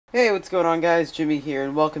Hey, what's going on guys? Jimmy here,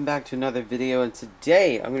 and welcome back to another video, and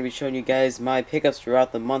today I'm going to be showing you guys my pickups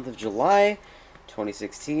throughout the month of July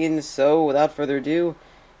 2016. So, without further ado,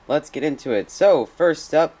 let's get into it. So,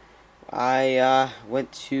 first up, I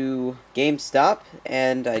went to GameStop,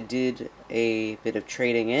 and I did a bit of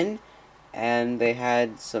trading in, and they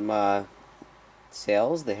had some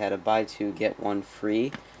sales. They had a buy two, get one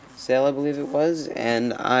free sale, I believe it was,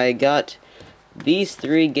 and I got these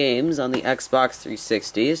three games on the Xbox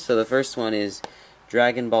 360. So the first one is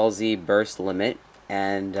Dragon Ball Z Burst Limit,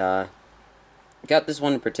 and got this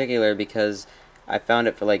one in particular because I found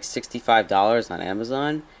it for like $65 on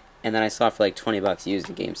Amazon, and then I saw it for like 20 bucks used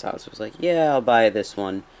at GameStop. So I was like, yeah, I'll buy this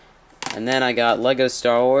one. And then I got Lego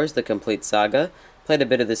Star Wars: The Complete Saga. Played a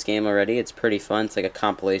bit of this game already. It's pretty fun. It's like a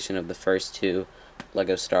compilation of the first two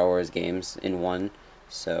Lego Star Wars games in one,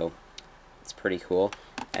 so it's pretty cool.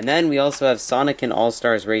 And then we also have Sonic and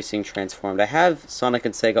All-Stars Racing Transformed. I have Sonic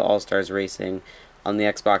and Sega All-Stars Racing on the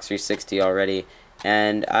Xbox 360 already,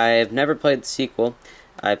 and I've never played the sequel.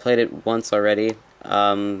 I played it once already.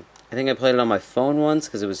 I think I played it on my phone once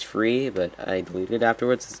because it was free, but I deleted it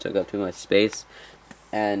afterwards. It took up too much space.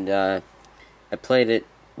 And I played it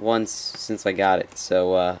once since I got it,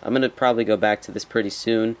 so I'm going to probably go back to this pretty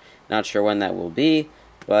soon. Not sure when that will be,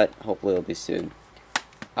 but hopefully it'll be soon.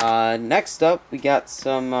 Next up, we got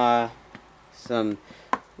a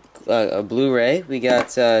Blu-ray. We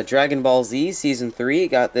got Dragon Ball Z Season 3.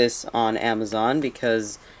 Got this on Amazon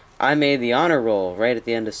because I made the honor roll right at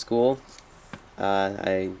the end of school.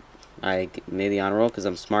 I made the honor roll because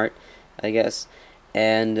I'm smart, I guess.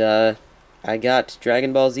 And I got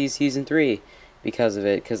Dragon Ball Z Season 3 because of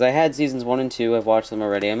it. Because I had Seasons 1 and 2. I've watched them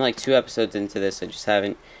already. I'm like 2 episodes into this. I just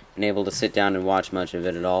haven't been able to sit down and watch much of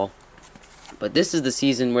it at all. But this is the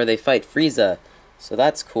season where they fight Frieza, so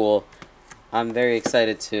that's cool. I'm very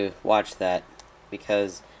excited to watch that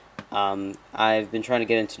because I've been trying to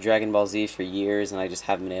get into Dragon Ball Z for years and I just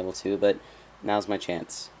haven't been able to, but now's my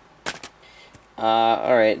chance.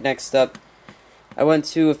 Alright, next up, I went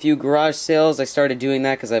to a few garage sales. I started doing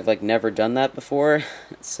that because I've like never done that before.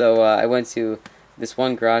 So I went to this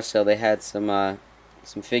one garage sale. They had some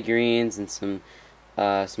figurines and some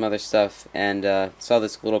other stuff, and saw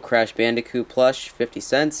this little Crash Bandicoot plush, 50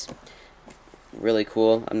 cents. Really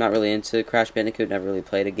cool. I'm not really into Crash Bandicoot, never really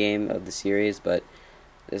played a game of the series, but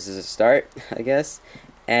this is a start, I guess.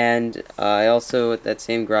 And I also, at that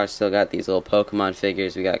same garage sale, got these little Pokemon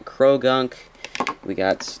figures. We got Krogunk, we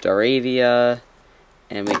got Staravia,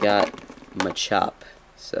 and we got Machop.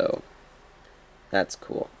 So, that's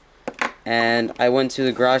cool. And I went to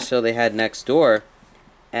the garage sale they had next door,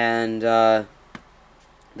 and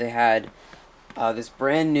they had this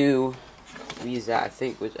brand new Weezap, I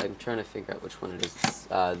think, which I'm trying to figure out which one it is.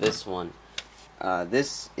 This one.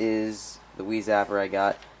 This is the Weezapper I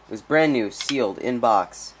got. It was brand new, sealed, in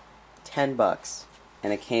box, 10 bucks,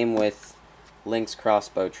 and it came with Link's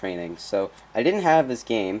crossbow training. So I didn't have this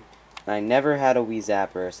game, and I never had a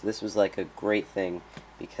Weezapper, so this was like a great thing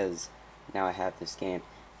because now I have this game,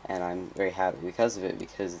 and I'm very happy because of it,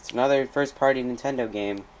 because it's another first-party Nintendo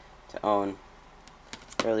game to own.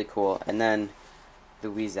 Really cool. And then the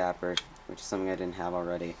Weezapper, which is something I didn't have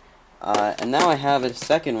already. And now I have a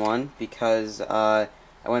second one because I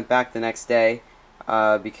went back the next day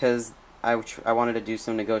because I wanted to do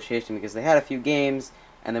some negotiation because they had a few games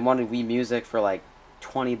and they wanted Wii Music for like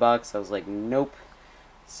 20 bucks. I was like, nope.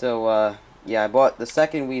 So yeah, I bought the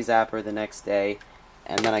second Weezapper the next day,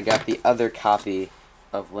 and then I got the other copy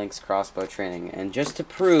of Link's crossbow training. And just to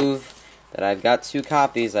prove that I've got 2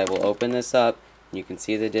 copies, I will open this up. You can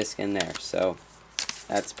see the disc in there, so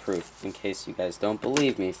that's proof, in case you guys don't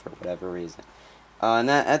believe me for whatever reason.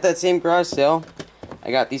 And at that same garage sale,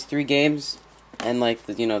 I got these 3 games, and like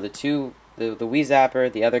the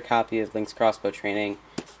Weezapper, the other copy of Link's Crossbow Training,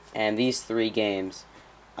 and these 3 games,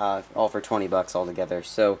 all for 20 bucks altogether.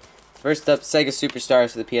 So first up, Sega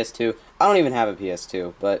Superstars for the PS2. I don't even have a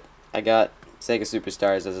PS2, but I got Sega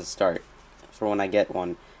Superstars as a start for when I get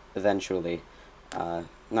one eventually.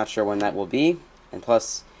 Not sure when that will be. And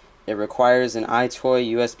plus, it requires an iToy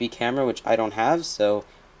USB camera, which I don't have, so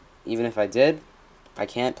even if I did, I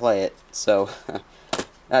can't play it. So,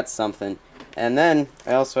 that's something. And then,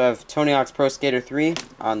 I also have Tony Hawk's Pro Skater 3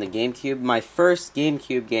 on the GameCube. My first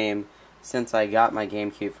GameCube game since I got my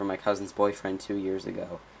GameCube from my cousin's boyfriend 2 years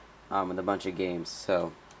ago, with a bunch of games.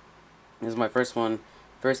 So, this is my first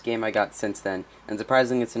game I got since then. And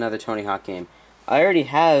surprisingly, it's another Tony Hawk game. I already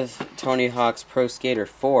have Tony Hawk's Pro Skater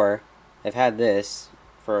 4. I've had this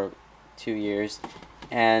for 2 years,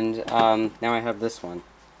 and now I have this one,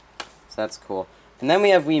 so that's cool. And then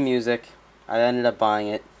we have Wii Music. I ended up buying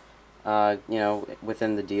it. you know,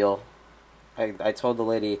 within the deal. I told the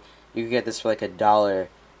lady you could get this for like $1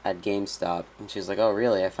 at GameStop, and she's like, "Oh,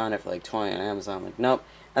 really? I found it for like 20 on Amazon." I'm like, "Nope,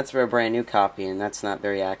 that's for a brand new copy, and that's not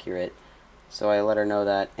very accurate." So I let her know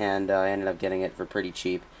that, and I ended up getting it for pretty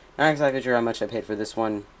cheap. Not exactly sure how much I paid for this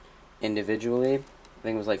one individually. I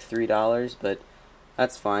think it was like $3, but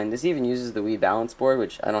that's fine. This even uses the Wii balance board,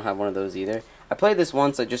 which I don't have one of those either. I played this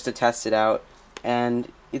once just to test it out,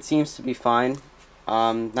 and it seems to be fine.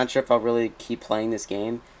 Not sure if I'll really keep playing this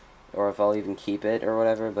game, or if I'll even keep it or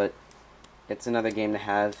whatever, but it's another game to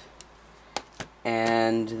have.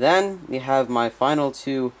 And then we have my final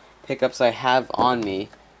two pickups I have on me,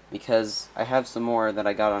 because I have some more that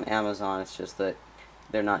I got on Amazon. It's just that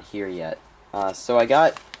they're not here yet. So I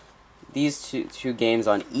got these two games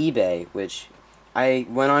on eBay, which I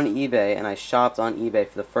went on eBay and I shopped on eBay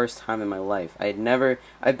for the first time in my life. I've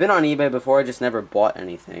been on eBay before, I just never bought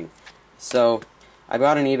anything. So I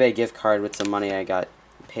got an eBay gift card with some money I got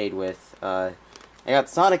paid with. I got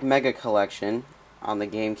Sonic Mega Collection on the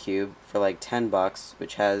GameCube for like $10,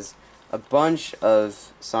 which has a bunch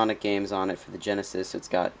of Sonic games on it for the Genesis. So it's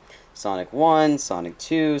got Sonic 1, Sonic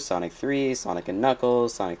 2, Sonic 3, Sonic and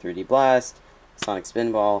Knuckles, Sonic 3D Blast, Sonic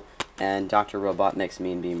Spinball, and Dr. Robotnik's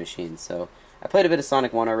Mean Bean Machine. So I played a bit of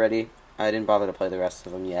Sonic 1 already. I didn't bother to play the rest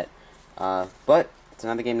of them yet. But it's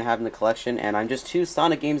another game to have in the collection, and I'm just 2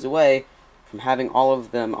 Sonic games away from having all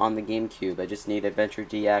of them on the GameCube. I just need Adventure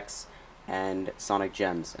DX and Sonic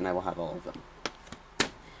Gems, and I will have all of them.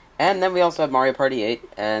 And then we also have Mario Party 8,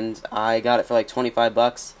 and I got it for like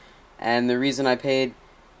 $25. And the reason I paid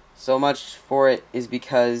so much for it is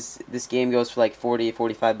because this game goes for like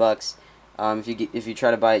 $40-45. If you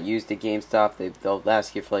try to buy it used at GameStop, they'll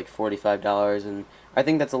ask you for like $45, and I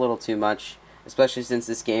think that's a little too much, especially since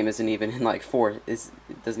this game isn't even in like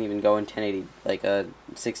it doesn't even go in 1080, like a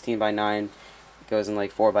 16:9. It goes in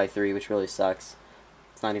like 4:3, which really sucks.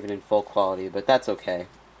 It's not even in full quality, but that's okay.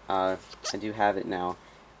 I do have it now,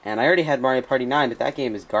 and I already had Mario Party 9, but that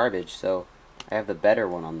game is garbage, so I have the better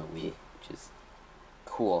one on the Wii, which is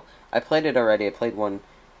cool. I played it already. I played one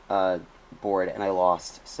board and I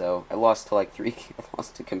lost. So I lost to like I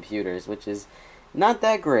lost to computers, which is not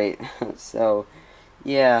that great. So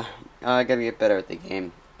yeah, I gotta get better at the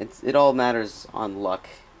game. It all matters on luck.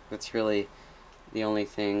 It's really the only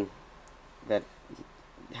thing that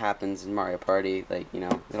happens in Mario Party. Like, you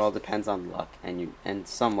know, it all depends on luck and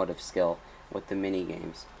somewhat of skill with the mini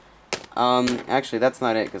games. Actually, that's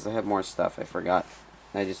not it, because I have more stuff. I forgot.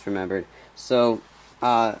 I just remembered. So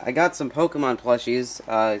I got some Pokemon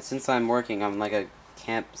plushies. Since I'm working, I'm like a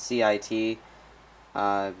camp CIT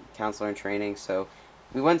counselor in training. So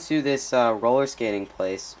we went to this roller skating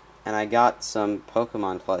place, and I got some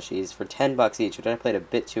Pokemon plushies for $10 each, which I played a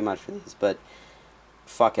bit too much for these, but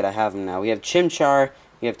fuck it, I have them now. We have Chimchar,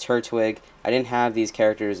 we have Turtwig. I didn't have these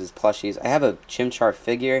characters as plushies. I have a Chimchar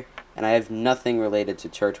figure, and I have nothing related to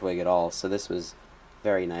Turtwig at all, so this was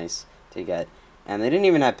very nice to get. And they didn't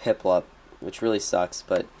even have Piplup, which really sucks,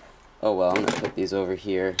 but oh well, I'm going to put these over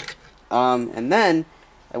here. And then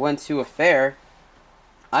I went to a fair.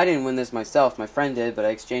 I didn't win this myself, my friend did, but I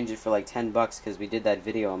exchanged it for like $10 because we did that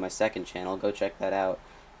video on my second channel. Go check that out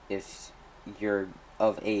if you're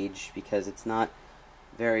of age, because it's not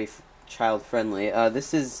very child-friendly.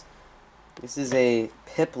 This is a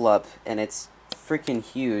Piplup, and it's freaking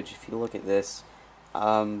huge if you look at this.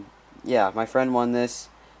 Yeah, my friend won this,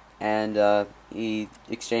 and he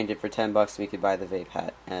exchanged it for $10 so we could buy the vape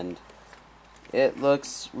hat, and it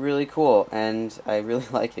looks really cool, and I really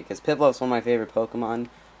like it, because Piplup's one of my favorite Pokemon,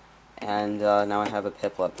 and now I have a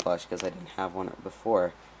Piplup plush, because I didn't have one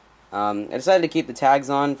before. I decided to keep the tags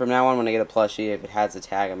on. From now on, when I get a plushie, if it has a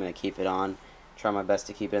tag, I'm going to keep it on. Try my best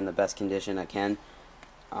to keep it in the best condition I can.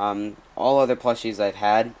 All other plushies I've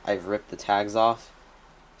had, I've ripped the tags off,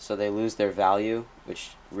 so they lose their value,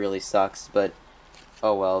 which really sucks, but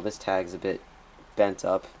oh well, this tag's a bit bent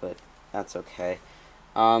up, but that's okay.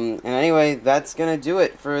 And anyway, that's gonna do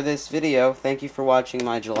it for this video. Thank you for watching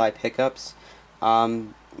my July pickups.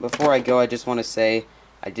 Before I go, I just want to say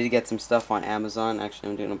I did get some stuff on Amazon. Actually,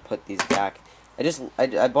 I'm gonna put these back.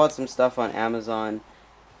 I bought some stuff on Amazon,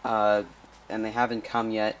 and they haven't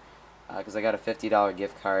come yet, because I got a $50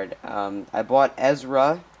 gift card. I bought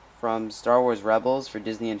Ezra from Star Wars Rebels for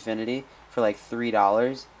Disney Infinity for like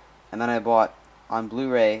 $3, and then I bought, on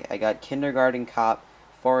Blu-ray, I got Kindergarten Cop,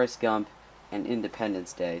 Forrest Gump, and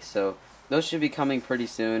Independence Day. So those should be coming pretty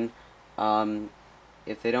soon.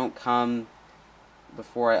 If they don't come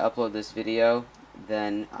before I upload this video,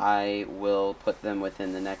 then I will put them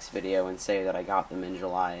within the next video and say that I got them in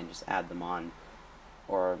July and just add them on.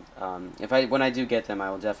 Or when I do get them,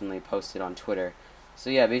 I will definitely post it on Twitter. So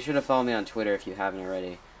yeah, be sure to follow me on Twitter if you haven't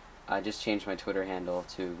already. I just changed my Twitter handle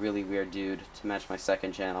to Really Weird Dude to match my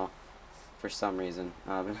second channel for some reason.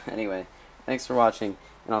 But anyway, thanks for watching,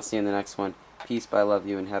 and I'll see you in the next one. Peace, bye, love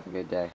you, and have a good day.